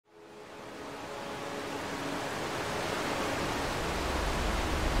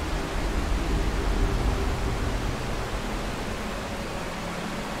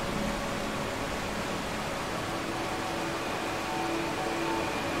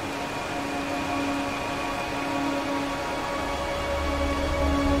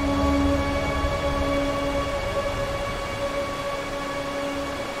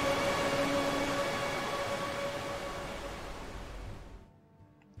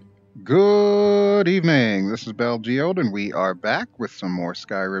Good evening. This is BelGeode, and we are back with some more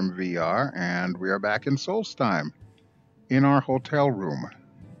Skyrim VR, and we are back in Solstheim in our hotel room,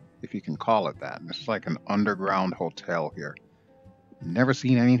 if you can call it that. This is like an underground hotel here. Never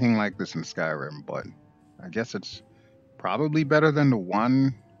seen anything like this in Skyrim, but I guess it's probably better than the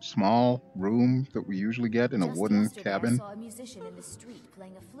one small room that we usually get in a wooden cabin. I saw a musician in the street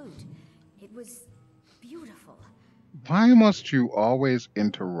playing a flute. It was beautiful. Why must you always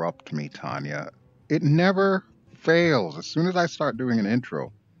interrupt me, Tannia? It never fails. As soon as I start doing an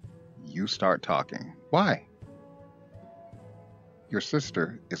intro, you start talking. Why? Your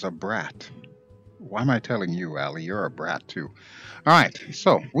sister is a brat. Why am I telling you, Allie? You're a brat too. All right,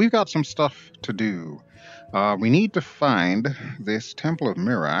 so we've got some stuff to do. We need to find this Temple of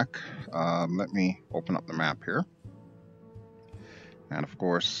VRIK. Let me open up the map here. And of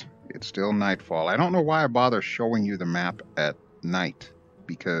course, it's still nightfall. I don't know why I bother showing you the map at night,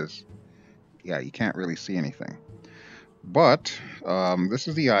 because, yeah, you can't really see anything. But this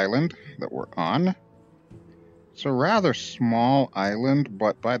is the island that we're on. It's a rather small island,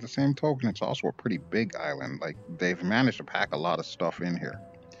 but by the same token, it's also a pretty big island. Like, they've managed to pack a lot of stuff in here.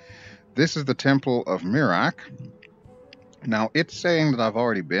 This is the Temple of VRIK. Now, it's saying that I've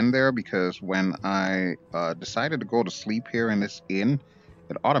already been there because when I decided to go to sleep here in this inn,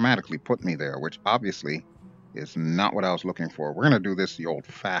 it automatically put me there, which obviously is not what I was looking for. We're going to do this the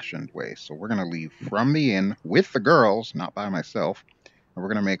old-fashioned way. So we're going to leave from the inn with the girls, not by myself, and we're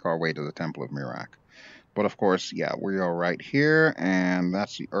going to make our way to the Temple of VRIK. But of course, yeah, we are right here, and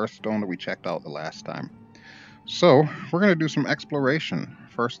that's the Earthstone that we checked out the last time. So we're going to do some exploration,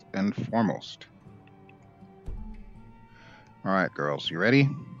 first and foremost. All right, girls, you ready?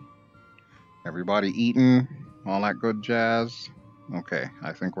 Everybody eating, all that good jazz? Okay,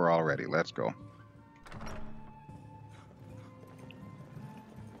 I think we're all ready. Let's go.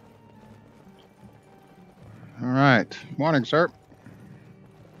 All right. Morning, sir.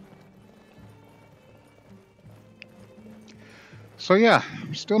 So yeah,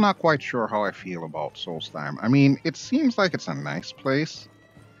 I'm still not quite sure how I feel about Solstheim. I mean, it seems like it's a nice place.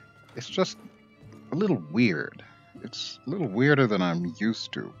 It's just a little weird. It's a little weirder than I'm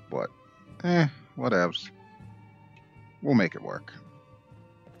used to, but whatevs. We'll make it work.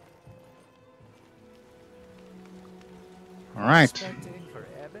 All right.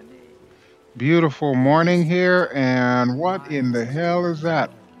 Beautiful morning here, and what in the hell is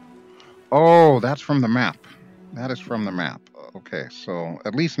that? Oh, that's from the map. That is from the map. Okay, so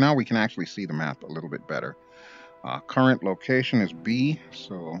at least now we can actually see the map a little bit better. Current location is B,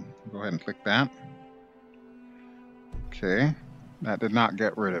 so go ahead and click that. Okay, that did not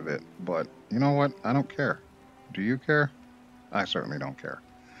get rid of it, but you know what? I don't care. Do you care? I certainly don't care.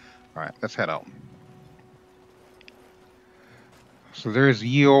 All right, let's head out. So there's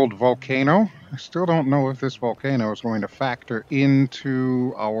ye old volcano. I still don't know if this volcano is going to factor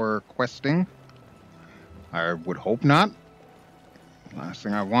into our questing. I would hope not. Last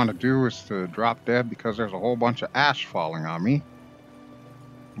thing I want to do is to drop dead because there's a whole bunch of ash falling on me.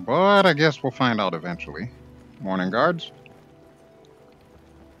 But I guess we'll find out eventually. Morning, guards.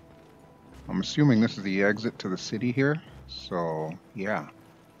 I'm assuming this is the exit to the city here. So, yeah.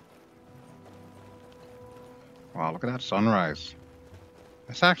 Wow, look at that sunrise.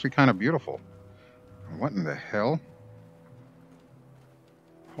 That's actually kind of beautiful. What in the hell?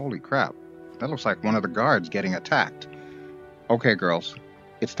 Holy crap. That looks like one of the guards getting attacked. Okay, girls.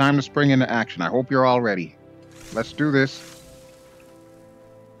 It's time to spring into action. I hope you're all ready. Let's do this.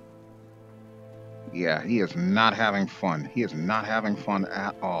 Yeah, he is not having fun. He is not having fun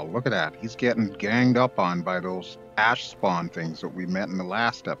at all. Look at that. He's getting ganged up on by those ashspawn things that we met in the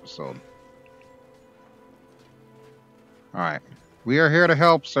last episode. Alright. We are here to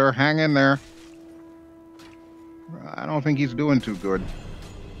help, sir. Hang in there. I don't think he's doing too good.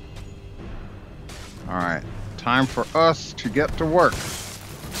 Alright. Time for us to get to work.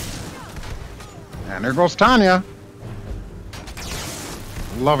 And there goes Tannia.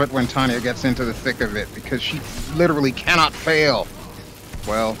 Love it when Tannia gets into the thick of it because she literally cannot fail.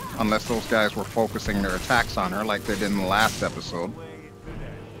 Well, unless those guys were focusing their attacks on her like they did in the last episode.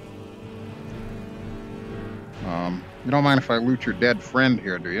 You don't mind if I loot your dead friend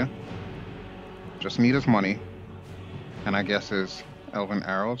here, do you? Just need his money. And I guess his elven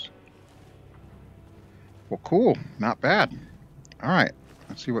arrows. Well, cool. Not bad. Alright.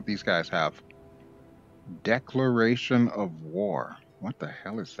 Let's see what these guys have. Declaration of War. What the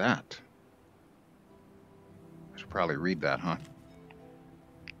hell is that? I should probably read that, huh?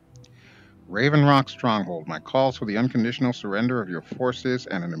 Raven Rock Stronghold. My calls for the unconditional surrender of your forces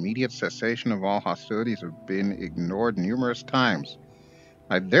and an immediate cessation of all hostilities have been ignored numerous times.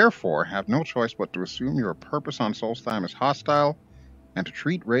 I therefore have no choice but to assume your purpose on Solstheim is hostile, and to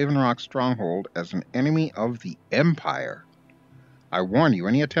treat Ravenrock's stronghold as an enemy of the Empire. I warn you,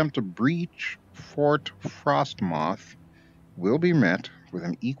 any attempt to breach Fort Frostmoth will be met with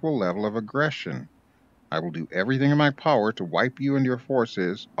an equal level of aggression. I will do everything in my power to wipe you and your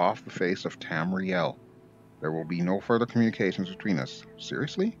forces off the face of Tamriel. There will be no further communications between us.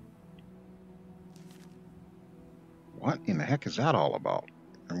 Seriously? What in the heck is that all about?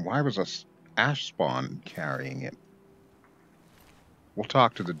 And why was a ashspawn carrying it? We'll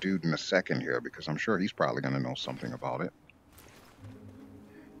talk to the dude in a second here, because I'm sure he's probably going to know something about it.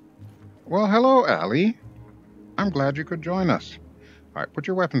 Well, hello, Allie. I'm glad you could join us. All right, put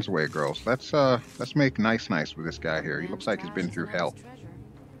your weapons away, girls. Let's make nice with this guy here. He looks like he's been through hell.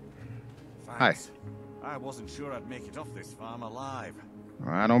 Hi. I wasn't sure I'd make it off this farm alive.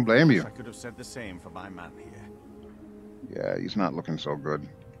 I don't blame you. I could have said the same for my man here. Yeah, he's not looking so good.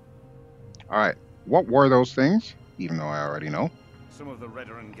 All right, what were those things? Even though I already know. Some of the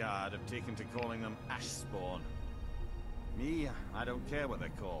Veteran Guard have taken to calling them ashspawn. Me, I don't care what they're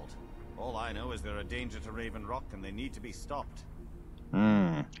called. All I know is they're a danger to Ravenrock and they need to be stopped.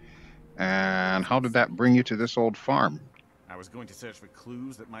 And how did that bring you to this old farm? I was going to search for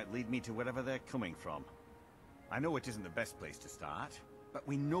clues that might lead me to wherever they're coming from. I know it isn't the best place to start, but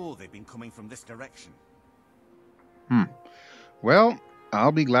we know they've been coming from this direction. Well,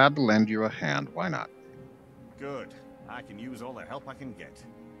 I'll be glad to lend you a hand. Why not? Good. I can use all the help I can get.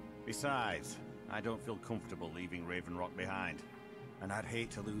 Besides, I don't feel comfortable leaving Ravenrock behind, and I'd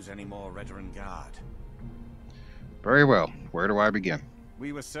hate to lose any more Veteran Guard. Very well. Where do I begin?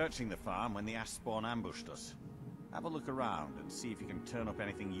 We were searching the farm when the ashspawn ambushed us. Have a look around and see if you can turn up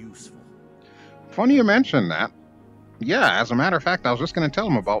anything useful. Funny you mention that. Yeah, as a matter of fact, I was just going to tell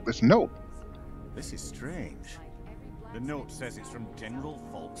him about this note. This is strange. The note says it's from General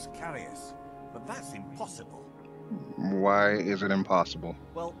Volks Carius, but that's impossible. Why is it impossible?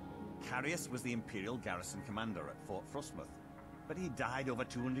 Well, Carius was the Imperial garrison commander at Fort Frostmoth, but he died over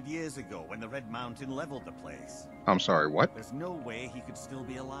 200 years ago when the Red Mountain leveled the place. I'm sorry, what? There's no way he could still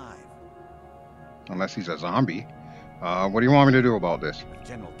be alive. Unless he's a zombie. What do you want me to do about this? If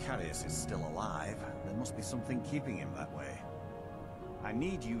General Carius is still alive, there must be something keeping him that way. I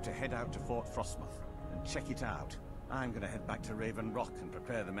need you to head out to Fort Frostmoth and check it out. I'm going to head back to Ravenrock and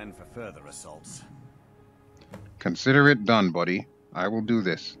prepare the men for further assaults. Consider it done, buddy. I will do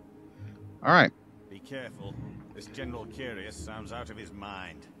this. All right. Be careful. This General Carius sounds out of his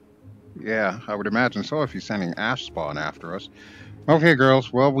mind. Yeah, I would imagine so if he's sending ashspawn after us. Okay,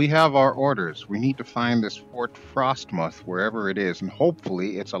 girls. Well, we have our orders. We need to find this Fort Frostmoth, wherever it is, and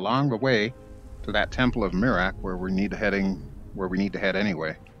hopefully it's along the way to that Temple of VRIK where we need to head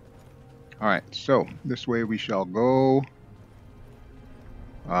anyway. All right, so this way we shall go.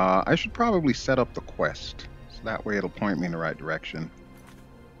 I should probably set up the quest, so that way it'll point me in the right direction.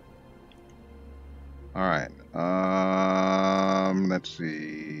 All right. Let's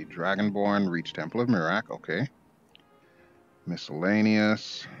see. Dragonbord, reach Temple of VRIK. Okay.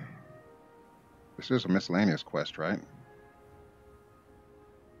 Miscellaneous. This is a miscellaneous quest, right?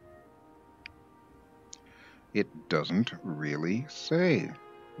 It doesn't really say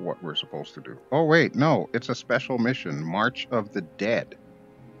what we're supposed to do. Oh, wait. No, it's a special mission. March of the Dead.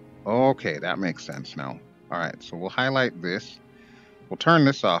 Okay, that makes sense now. All right, so we'll highlight this. We'll turn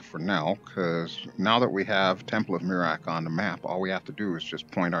this off for now, because now that we have Temple of VRIK on the map, all we have to do is just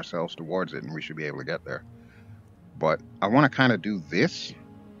point ourselves towards it, and we should be able to get there. But I want to kind of do this,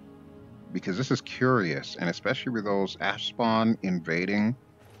 because this is curious, and especially with those ashspawn invading,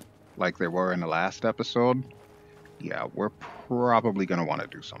 like they were in the last episode, yeah, we're probably going to want to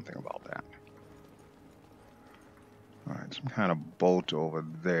do something about that. Alright, some kind of boat over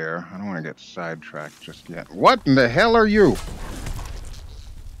there. I don't want to get sidetracked just yet. What in the hell are you?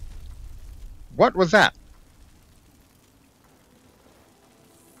 What was that?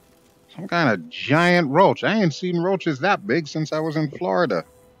 Some kind of giant roach. I ain't seen roaches that big since I was in Florida.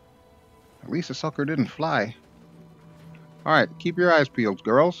 At least the sucker didn't fly. Alright, keep your eyes peeled,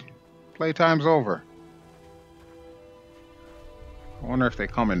 girls. Playtime's over. I wonder if they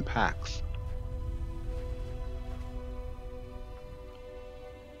come in packs.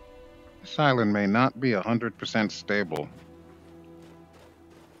 This island may not be 100% stable.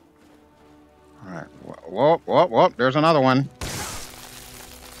 Alright, whoa, there's another one.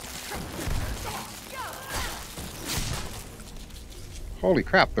 Holy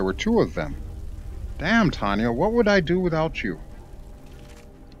crap, there were two of them. Damn, Tannia, what would I do without you?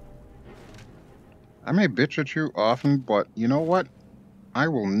 I may bitch at you often, but you know what? I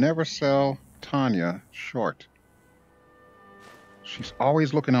will never sell Tannia short. She's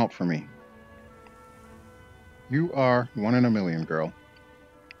always looking out for me. You are 1 in a million, girl.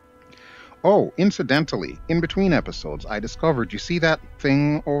 Oh, incidentally, in between episodes, I discovered, you see that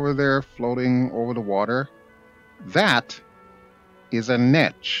thing over there floating over the water? That is a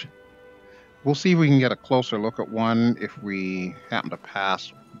netch. We'll see if we can get a closer look at one if we happen to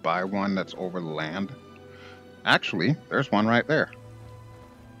pass by one that's over the land. Actually, there's one right there.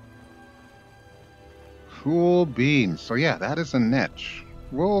 Cool beans. So yeah, that is a netch.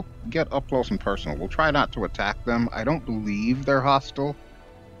 We'll get up close and personal. We'll try not to attack them. I don't believe they're hostile.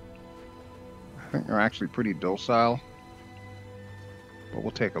 I think they're actually pretty docile. But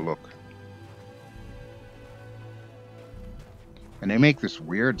we'll take a look. And they make this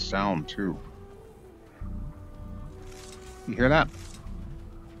weird sound too. You hear that?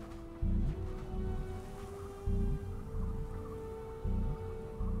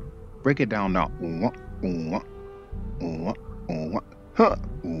 Break it down now.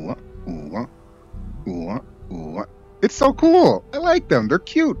 It's so cool. I like them. They're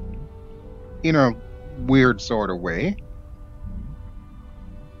cute. In a weird sort of way.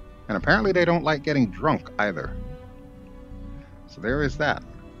 And apparently they don't like getting drunk either. So there is that.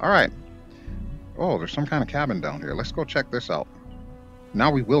 Alright. Oh, there's some kind of cabin down here. Let's go check this out. Now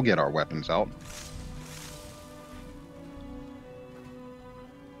we will get our weapons out.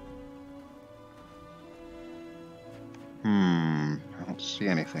 I don't see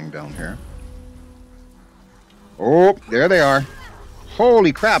anything down here. Oh, there they are.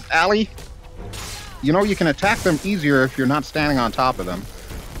 Holy crap, Allie! You know, you can attack them easier if you're not standing on top of them.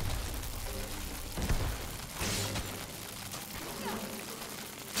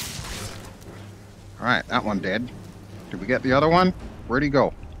 Alright, that one dead. Did we get the other one? Where'd he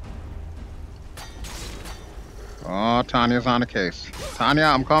go? Oh, Tanya's on the case. Tanya,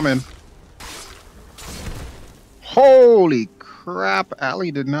 I'm coming. Holy crap,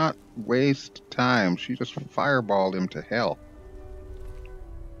 Allie did not waste time. She just fireballed him to hell.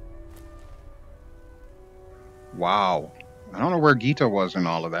 Wow. I don't know where Ghita was in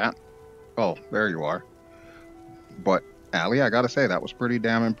all of that. Oh, there you are. But, Allie, I gotta say, that was pretty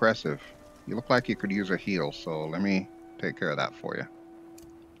damn impressive. You look like you could use a heal, so let me take care of that for you.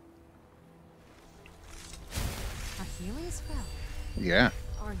 A healing spell? Yeah.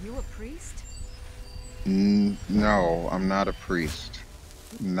 Are you a priest? No, I'm not a priest.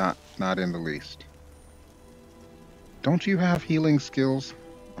 Not in the least. Don't you have healing skills?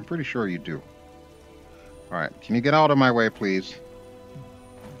 I'm pretty sure you do. Alright, can you get out of my way, please?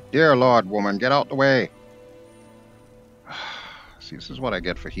 Dear Lord, woman, get out the way! See, this is what I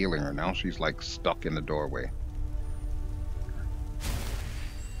get for healing her. Now she's like stuck in the doorway.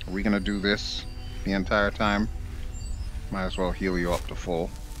 Are we gonna do this the entire time? Might as well heal you up to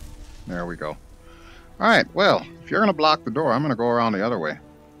full. There we go. Alright, well, if you're gonna block the door, I'm gonna go around the other way.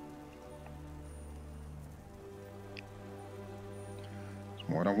 There's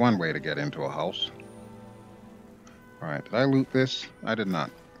more than one way to get into a house. Alright, did I loot this? I did not.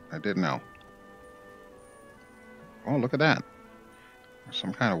 I did now. Oh, look at that. There's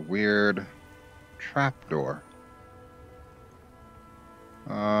some kind of weird trapdoor.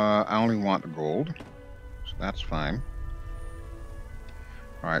 I only want the gold, so that's fine.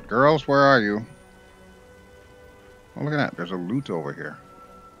 Alright, girls, where are you? Oh, look at that. There's a loot over here.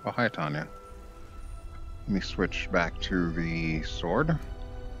 Oh, hi, Tanya. Let me switch back to the sword.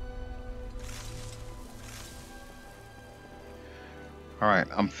 Alright,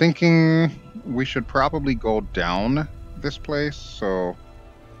 I'm thinking we should probably go down this place, so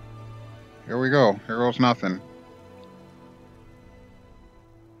here we go. Here goes nothing.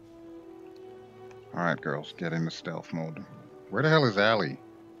 Alright, girls, get into stealth mode. Where the hell is Allie?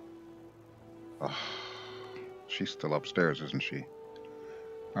 Oh, she's still upstairs, isn't she?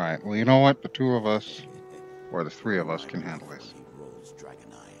 Alright, well, you know what? The two of us, or the three of us, can handle this.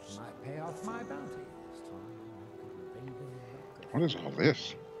 Might pay off my bounty. What is all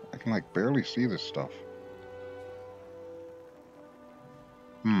this? I can like barely see this stuff.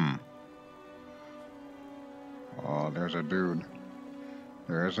 Oh, there's a dude.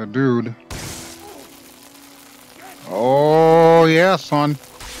 There's a dude. Oh, yeah, son.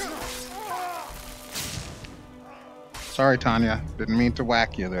 Sorry, Tanya. Didn't mean to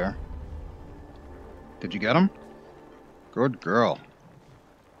whack you there. Did you get him? Good girl.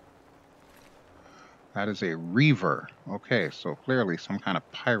 That is a reaver. Okay, so clearly some kind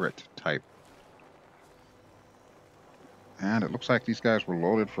of pirate type. And it looks like these guys were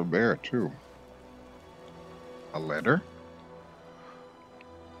loaded for bear, too. A letter?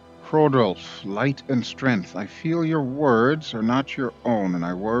 Crodolf, light and strength. I feel your words are not your own, and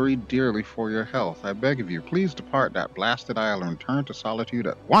I worry dearly for your health. I beg of you, please depart that blasted isle and return to solitude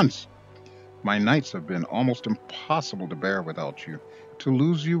at once. My nights have been almost impossible to bear without you. To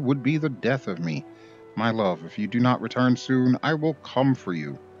lose you would be the death of me. My love, if you do not return soon, I will come for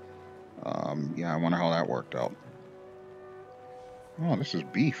you. Yeah, I wonder how that worked out. Oh, this is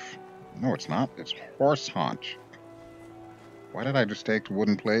beef. No, it's not. It's horse haunch. Why did I just take the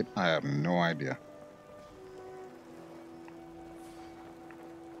wooden plate? I have no idea.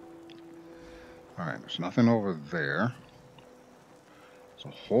 Alright, there's nothing over there. There's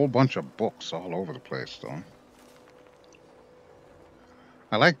a whole bunch of books all over the place, though.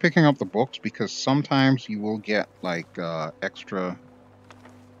 I like picking up the books because sometimes you will get, like, extra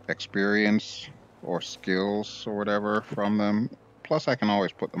experience or skills or whatever from them. Plus, I can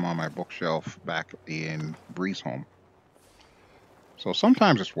always put them on my bookshelf back in Breeze Home. So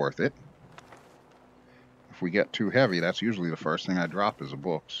sometimes it's worth it. If we get too heavy, that's usually the first thing I drop is the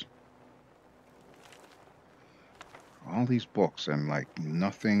books. All these books and like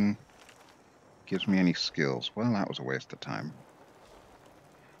nothing gives me any skills. Well, that was a waste of time.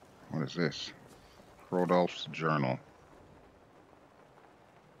 What is this? Crodolf's journal.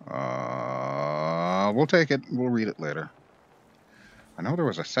 We'll take it. We'll read it later. I know there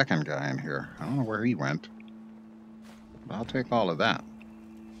was a second guy in here. I don't know where he went. But I'll take all of that.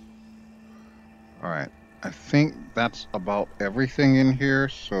 Alright. I think that's about everything in here.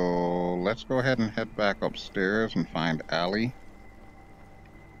 So let's go ahead and head back upstairs and find Allie.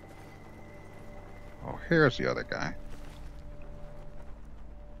 Oh, here's the other guy.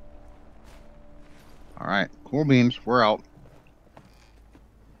 Alright. Cool beans. We're out.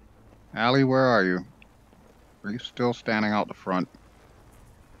 Allie, where are you? Are you still standing out the front?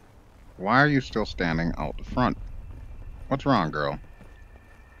 Why are you still standing out the front? What's wrong, girl?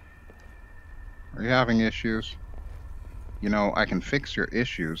 Are you having issues? You know, I can fix your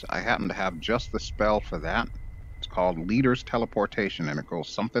issues. I happen to have just the spell for that. It's called Leader's Teleportation, and it goes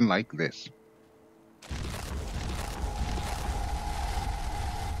something like this.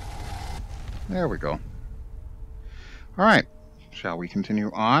 There we go. Alright, shall we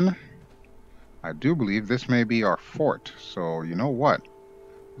continue on? I do believe this may be our fort, so you know what?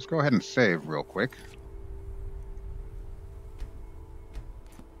 Let's go ahead and save real quick.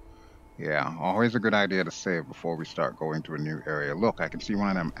 Yeah, always a good idea to save before we start going to a new area. Look, I can see one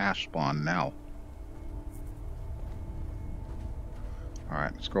of them ashspawn now.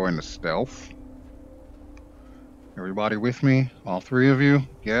 Alright, let's go into stealth. Everybody with me? All three of you?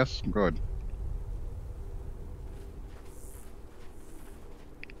 Yes? Good.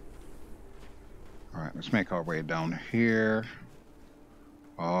 Alright, let's make our way down here.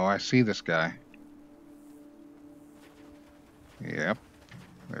 Oh, I see this guy. Yep.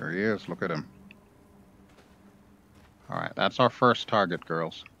 There he is. Look at him. Alright, that's our first target,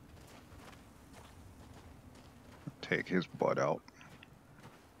 girls. Take his butt out.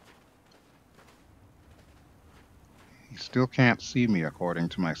 He still can't see me according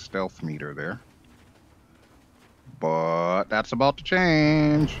to my stealth meter there. But that's about to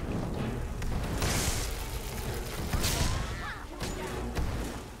change.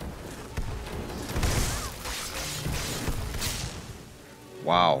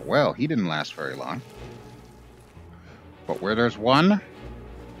 Wow, well, he didn't last very long. But where there's one,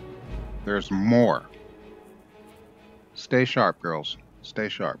 there's more. Stay sharp, girls. Stay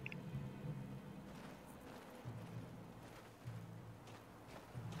sharp.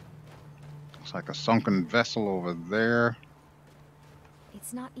 Looks like a sunken vessel over there.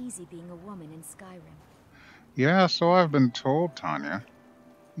 It's not easy being a woman in Skyrim. Yeah, so I've been told, Tannia.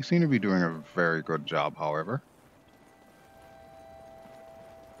 You seem to be doing a very good job, however.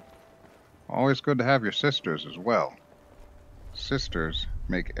 Always good to have your sisters as well. Sisters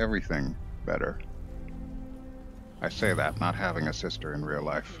make everything better. I say that, not having a sister in real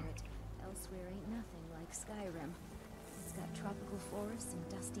life. Elsewhere ain't nothing like Skyrim. It's got tropical forests and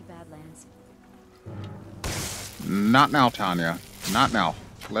dusty badlands. Not now, Tannia. Not now.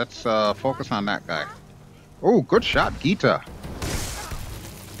 Let's focus on that guy. Oh, good shot, Ghita.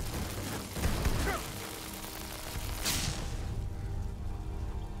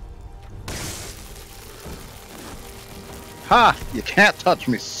 Ha! You can't touch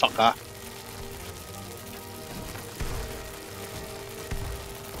me, sucker!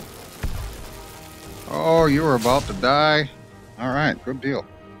 Oh, you were about to die? Alright, good deal.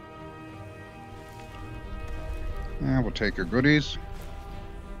 Yeah, we'll take your goodies.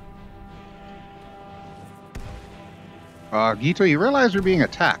 Ghita, you realize you're being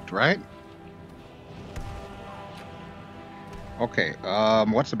attacked, right? Okay,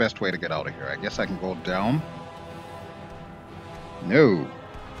 what's the best way to get out of here? I guess I can go down. No.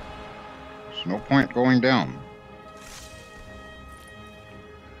 There's no point going down.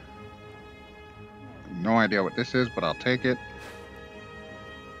 No idea what this is, but I'll take it.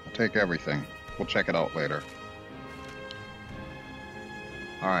 I'll take everything. We'll check it out later.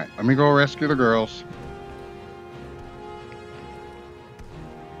 Alright, let me go rescue the girls.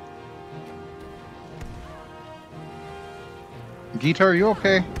 Ghita, are you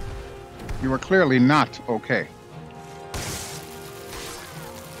okay? You are clearly not okay.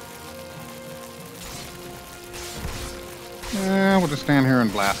 We'll just stand here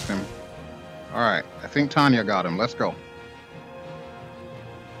and blast him. Alright, I think Tannia got him. Let's go.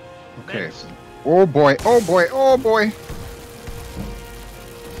 Okay. Oh boy, oh boy, oh boy!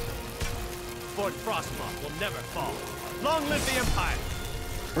 Fort Frostmoth will never fall. Long live the Empire!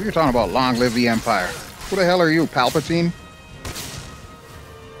 What are you talking about, long live the Empire? Who the hell are you, Palpatine?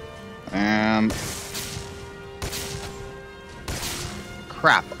 And...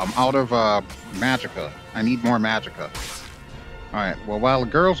 crap, I'm out of magicka. I need more magicka. Alright, well, while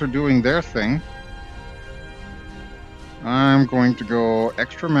the girls are doing their thing, I'm going to go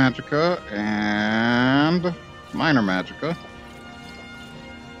extra magicka and minor magicka.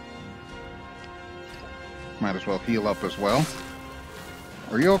 Might as well heal up as well.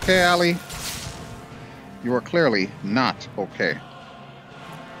 Are you okay, Allie? You are clearly not okay.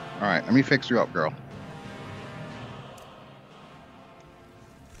 Alright, let me fix you up, girl.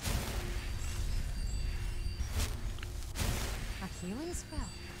 A healing spell?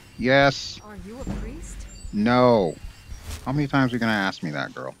 Yes. Are you a priest? No. How many times are you going to ask me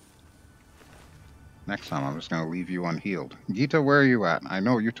that, girl? Next time, I'm just going to leave you unhealed. Ghita, where are you at? I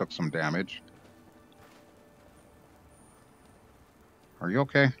know you took some damage. Are you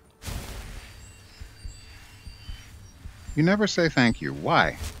okay? You never say thank you.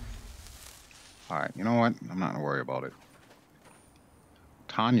 Why? Alright, you know what? I'm not going to worry about it.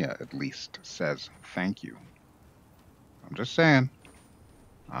 Tannia, at least, says thank you. I'm just saying.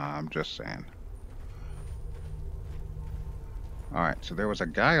 I'm just saying. Alright, so there was a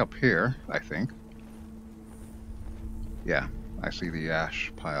guy up here, I think. Yeah, I see the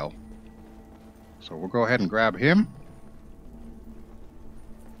ash pile. So we'll go ahead and grab him.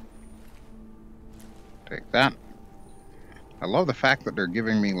 Take that. I love the fact that they're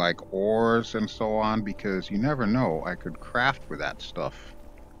giving me like ores and so on, because you never know, I could craft with that stuff.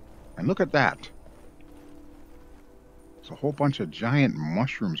 And look at that. There's a whole bunch of giant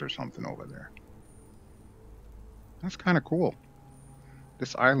mushrooms or something over there. That's kind of cool.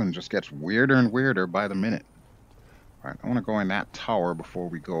 This island just gets weirder and weirder by the minute. Alright, I want to go in that tower before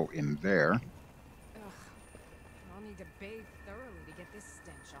we go in there. Ugh. I'll need to bathe thoroughly to get this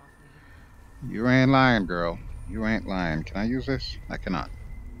stench off me. You ain't lying, girl. You ain't lying. Can I use this? I cannot.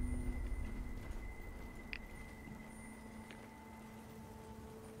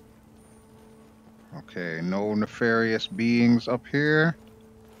 Okay, no nefarious beings up here.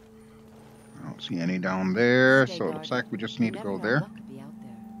 I don't see any down there, so it looks like we just need to go there.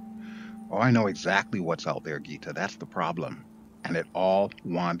 Oh, I know exactly what's out there, Ghita. That's the problem. And it all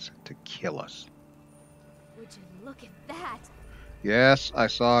wants to kill us. Would you look at that? Yes, I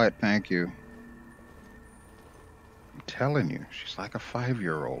saw it. Thank you. I'm telling you, she's like a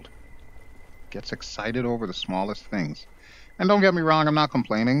 5-year-old. Gets excited over the smallest things. And don't get me wrong, I'm not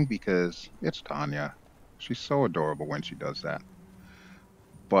complaining because it's Tannia. She's so adorable when she does that.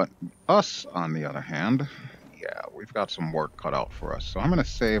 But us, on the other hand, yeah, we've got some work cut out for us. So I'm going to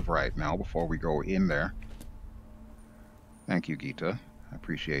save right now before we go in there. Thank you, Ghita. I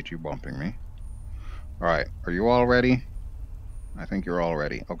appreciate you bumping me. Alright, are you all ready? I think you're all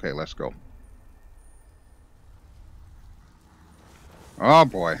ready. Okay, let's go. Oh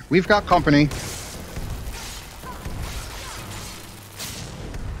boy, we've got company.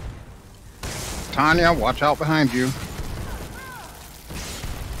 Tannia, watch out behind you.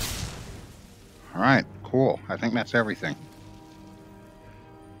 Alright, cool. I think that's everything.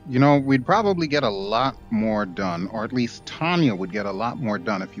 You know, we'd probably get a lot more done, or at least Tannia would get a lot more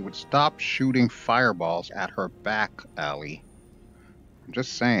done if you would stop shooting fireballs at her back, Allie. I'm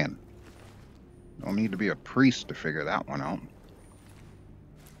just saying. Don't need to be a priest to figure that one out.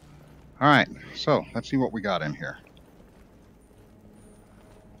 Alright, so let's see what we got in here.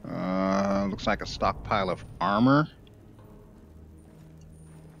 Looks like a stockpile of armor.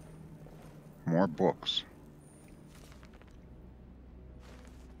 More books.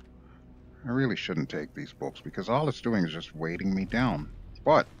 I really shouldn't take these books because all it's doing is just weighting me down.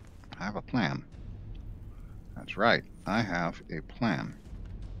 But I have a plan. That's right, I have a plan.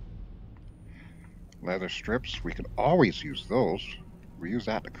 Leather strips, we could always use those. We use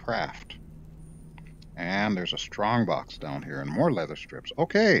that to craft. And there's a strong box down here and more leather strips.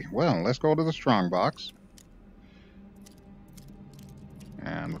 Okay, well, let's go to the strong box.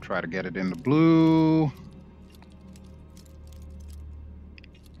 And we'll try to get it into blue.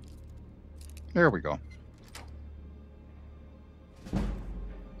 There we go.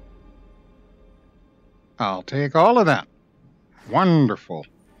 I'll take all of that. Wonderful.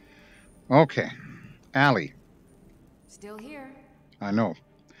 Okay, Allie. Still here. I know.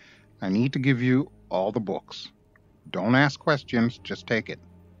 I need to give you all the books. Don't ask questions, just take it.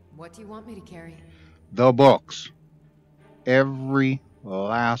 What do you want me to carry? The books. Every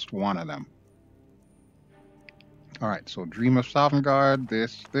last one of them. Alright, so Dream of Sovngarde,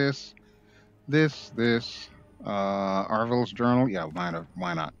 this. Arvel's Journal, yeah,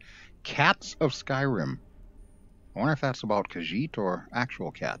 why not? Cats of Skyrim. I wonder if that's about Khajiit or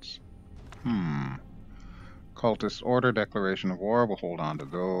actual cats. Cultist Order, Declaration of War, we'll hold on to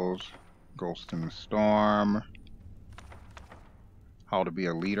those. Ghost in the Storm. How to be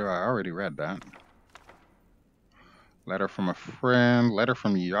a Leader, I already read that. Letter from a Friend, Letter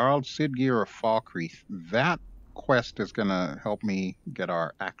from Jarl Siggeir of Falkreath. That quest is going to help me get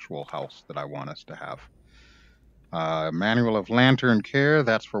our actual house that I want us to have. Manual of Lantern Care,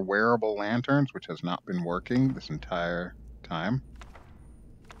 that's for wearable lanterns, which has not been working this entire time.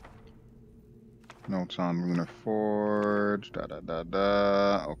 Notes on Lunar Forge,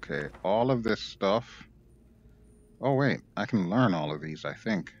 Okay, all of this stuff. Oh wait, I can learn all of these, I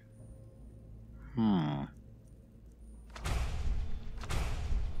think.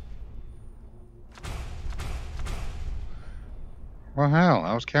 Well, hell,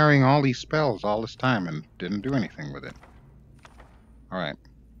 I was carrying all these spells all this time and didn't do anything with it. Alright.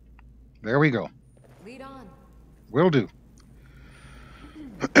 There we go. Lead on. Will do.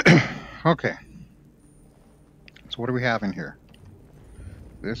 Okay. So what do we have in here?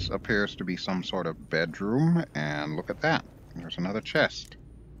 This appears to be some sort of bedroom, and look at that. There's another chest.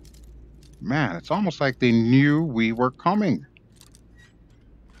 Man, it's almost like they knew we were coming.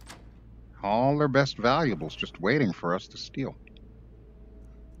 All their best valuables just waiting for us to steal.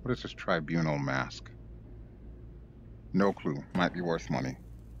 What is this tribunal mask? No clue. Might be worth money.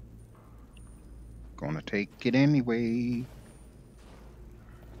 Gonna take it anyway.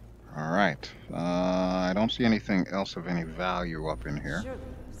 Alright. I don't see anything else of any value up in here. Surely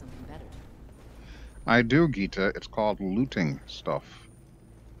there's something better. I do, Ghita. It's called looting stuff.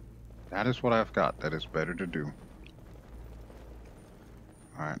 That is what I've got. That is better to do.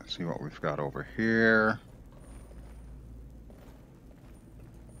 Alright, let's see what we've got over here.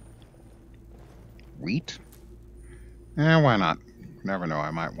 Wheat? Why not? Never know,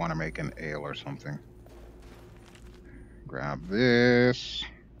 I might want to make an ale or something. Grab this.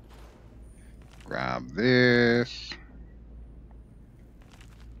 Grab this.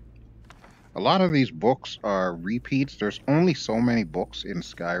 A lot of these books are repeats. There's only so many books in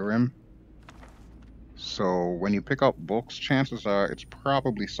Skyrim. So when you pick up books, chances are it's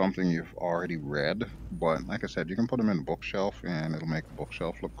probably something you've already read. But like I said, you can put them in a bookshelf and it'll make the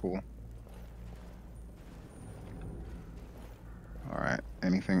bookshelf look cool. Alright,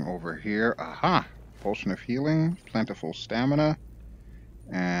 anything over here? Aha! Potion of Healing, Plentiful Stamina,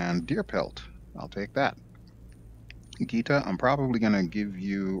 and Deer Pelt. I'll take that. Ghita, I'm probably going to give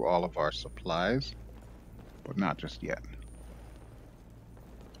you all of our supplies, but not just yet.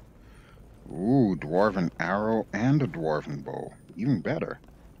 Ooh, Dwarven Arrow and a Dwarven Bow. Even better.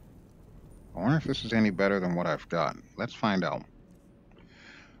 I wonder if this is any better than what I've got. Let's find out.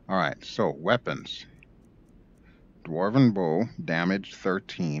 Alright, so weapons. Dwarven Bow, damage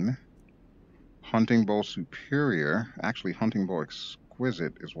 13. Hunting Bow Superior. Actually, Hunting Bow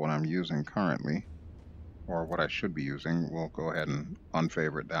Exquisite is what I'm using currently. Or what I should be using. We'll go ahead and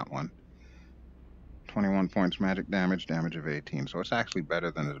unfavorite that one. 21 points magic damage, damage of 18. So it's actually better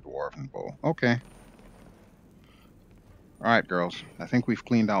than the Dwarven Bow. Okay. Alright, girls. I think we've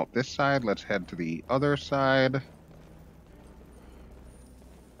cleaned out this side. Let's head to the other side.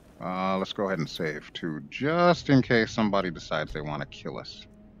 Let's go ahead and save too, just in case somebody decides they want to kill us.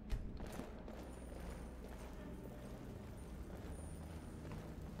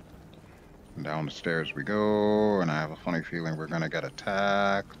 And down the stairs we go, and I have a funny feeling we're gonna get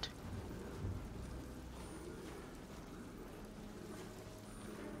attacked.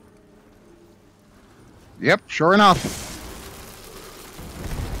 Yep, sure enough.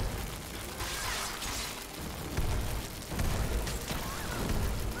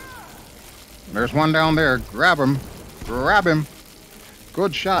 There's one down there. Grab him. Grab him.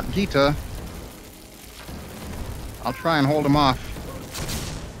 Good shot, Ghita. I'll try and hold him off.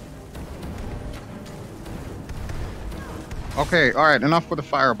 Okay, alright, enough with the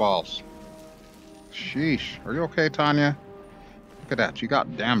fireballs. Sheesh. Are you okay, Tannia? Look at that, you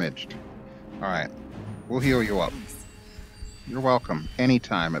got damaged. Alright, we'll heal you up. Thanks. You're welcome.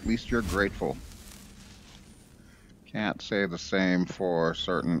 Anytime, at least you're grateful. Can't say the same for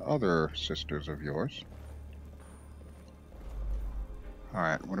certain other sisters of yours.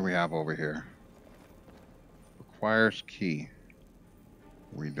 Alright, what do we have over here? Requires key.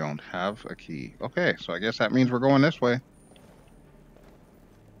 We don't have a key. Okay, so I guess that means we're going this way.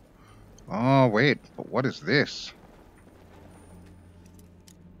 Oh, wait, but what is this?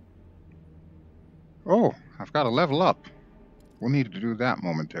 Oh, I've got to level up. We'll need to do that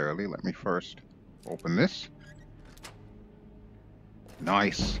momentarily. Let me first open this.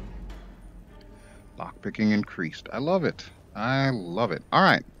 Nice. Lockpicking increased. I love it. I love it.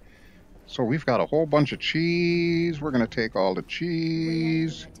 Alright. So we've got a whole bunch of cheese. We're going to take all the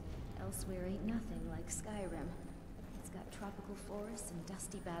cheese. Elsewhere ain't nothing like Skyrim. It's got tropical forests and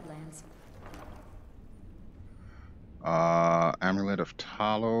dusty badlands. Amulet of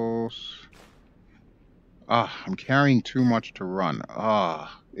Talos. I'm carrying too much to run.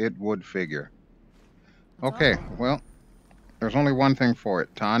 It would figure. Okay, well, there's only one thing for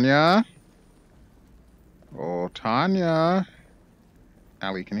it. Tannia? Oh, Tannia.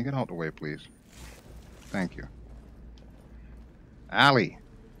 Allie, can you get out the way, please? Thank you. Allie,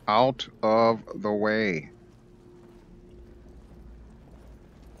 out of the way.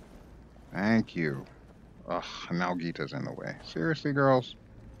 Thank you. Ugh, now Ghita's in the way. Seriously, girls?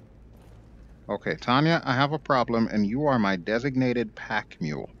 Okay, Tannia, I have a problem, and you are my designated pack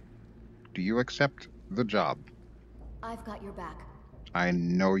mule. Do you accept the job? I've got your back. I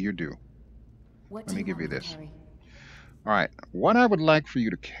know you do. What Let me give you want me to this. carry? Alright, what I would like for you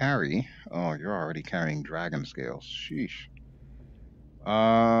to carry... Oh, you're already carrying dragon scales. Sheesh.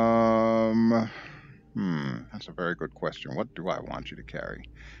 That's a very good question. What do I want you to carry?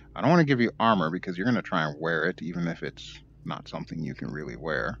 I don't want to give you armor because you're going to try and wear it, even if it's not something you can really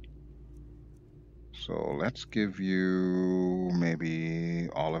wear. So let's give you maybe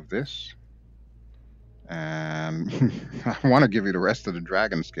all of this. And I want to give you the rest of the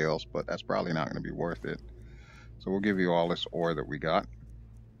dragon scales, but that's probably not going to be worth it. So we'll give you all this ore that we got.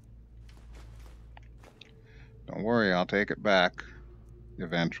 Don't worry, I'll take it back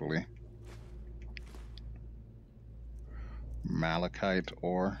eventually. Malachite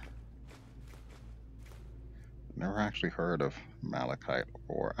ore. Never actually heard of malachite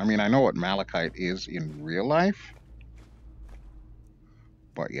ore. I mean, I know what malachite is in real life.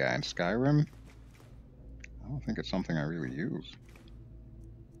 But yeah, in Skyrim, I don't think it's something I really use.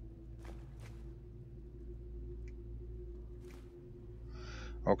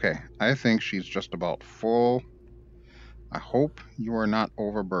 Okay, I think she's just about full. I hope you are not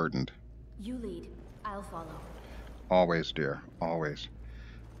overburdened. You lead. I'll follow. Always, dear. Always.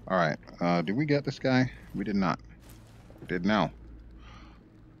 Alright, did we get this guy? We did not. We did now.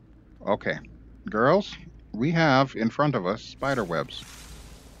 Okay. Girls, we have in front of us spider webs.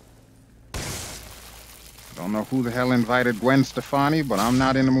 Don't know who the hell invited Gwen Stefani, but I'm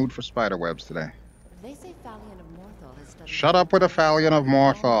not in the mood for spider webs today. They say Fallion of Morthal has studied... Shut up with a Fallion of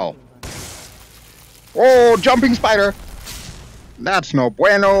Morthal. Oh, jumping spider! That's no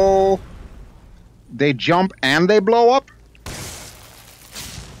bueno. They jump and they blow up?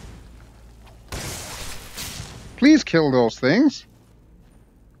 Please kill those things.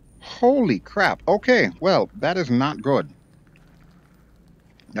 Holy crap. Okay, well, that is not good.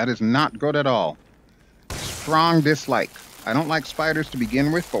 That is not good at all. Strong dislike. I don't like spiders to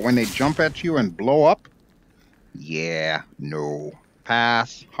begin with, but when they jump at you and blow up, yeah, no.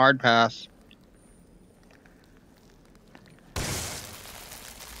 Pass. Hard pass.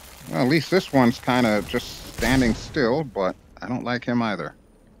 Well, at least this one's kind of just standing still, but I don't like him either.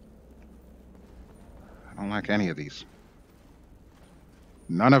 I don't like any of these.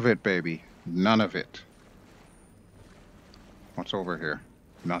 None of it, baby. None of it. What's over here?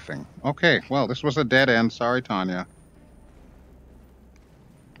 Nothing. Okay, well, this was a dead end. Sorry, Tannia.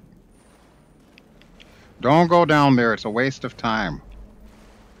 Don't go down there. It's a waste of time.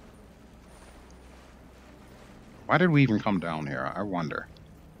 Why did we even come down here? I wonder.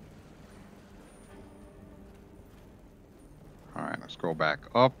 Alright, let's go back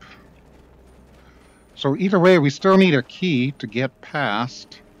up. So either way, we still need a key to get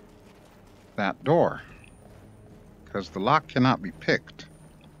past that door. Because the lock cannot be picked.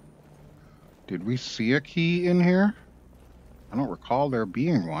 Did we see a key in here? I don't recall there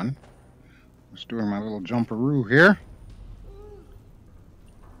being one. Just doing my little jumperoo here.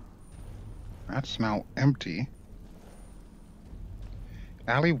 That's now empty.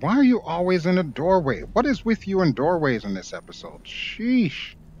 Allie, why are you always in a doorway? What is with you in doorways in this episode?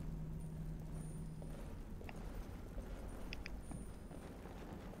 Sheesh.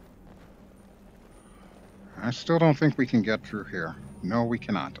 I still don't think we can get through here. No, we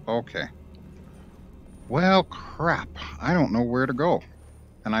cannot. Okay. Well, crap. I don't know where to go.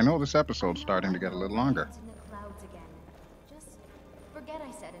 And I know this episode's starting to get a little longer. In the clouds again. Just forget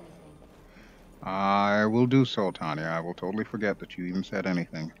I said anything. I will do so, Tannia. I will totally forget that you even said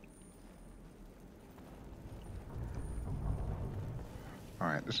anything.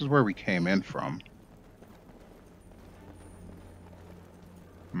 Alright, this is where we came in from.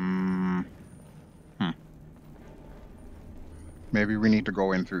 Maybe we need to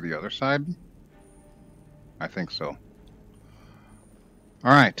go in through the other side? I think so.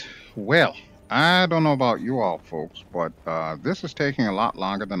 Alright, well, I don't know about you all folks, but this is taking a lot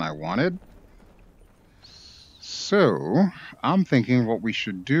longer than I wanted. So, I'm thinking what we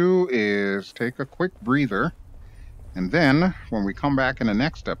should do is take a quick breather, and then when we come back in the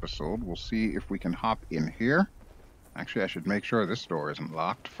next episode, we'll see if we can hop in here. Actually, I should make sure this door isn't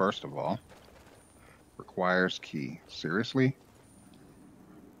locked, first of all. Requires key. Seriously?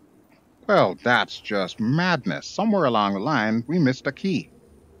 Well, that's just madness. Somewhere along the line, we missed a key.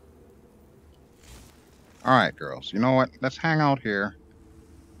 Alright, girls. You know what? Let's hang out here.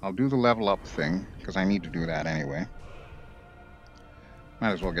 I'll do the level up thing, because I need to do that anyway.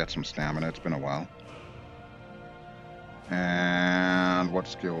 Might as well get some stamina. It's been a while. And what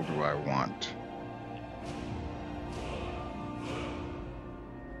skill do I want?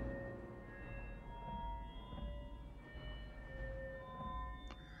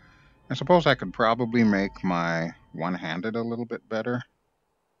 I suppose I could probably make my one-handed a little bit better.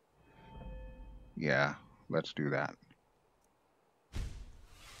 Yeah, let's do that.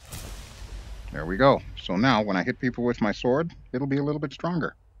 There we go. So now when I hit people with my sword, it'll be a little bit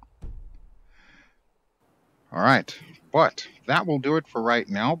stronger. Alright, but that will do it for right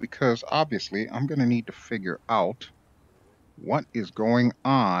now, because obviously I'm going to need to figure out what is going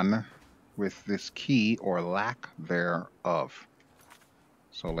on with this key or lack thereof.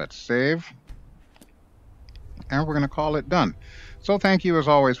 So let's save, and we're going to call it done. So thank you as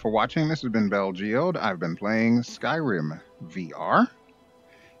always for watching. This has been BelGeode. I've been playing Skyrim VR.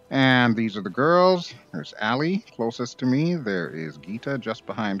 And these are the girls. There's Allie, closest to me. There is Ghita just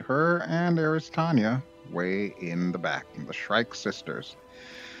behind her. And there is Tannia, way in the back. The Shrike sisters.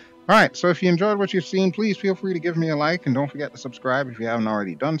 Alright, so if you enjoyed what you've seen, please feel free to give me a like. And don't forget to subscribe if you haven't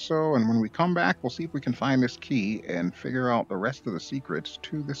already done so. And when we come back, we'll see if we can find this key and figure out the rest of the secrets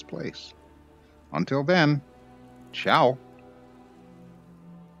to this place. Until then, ciao.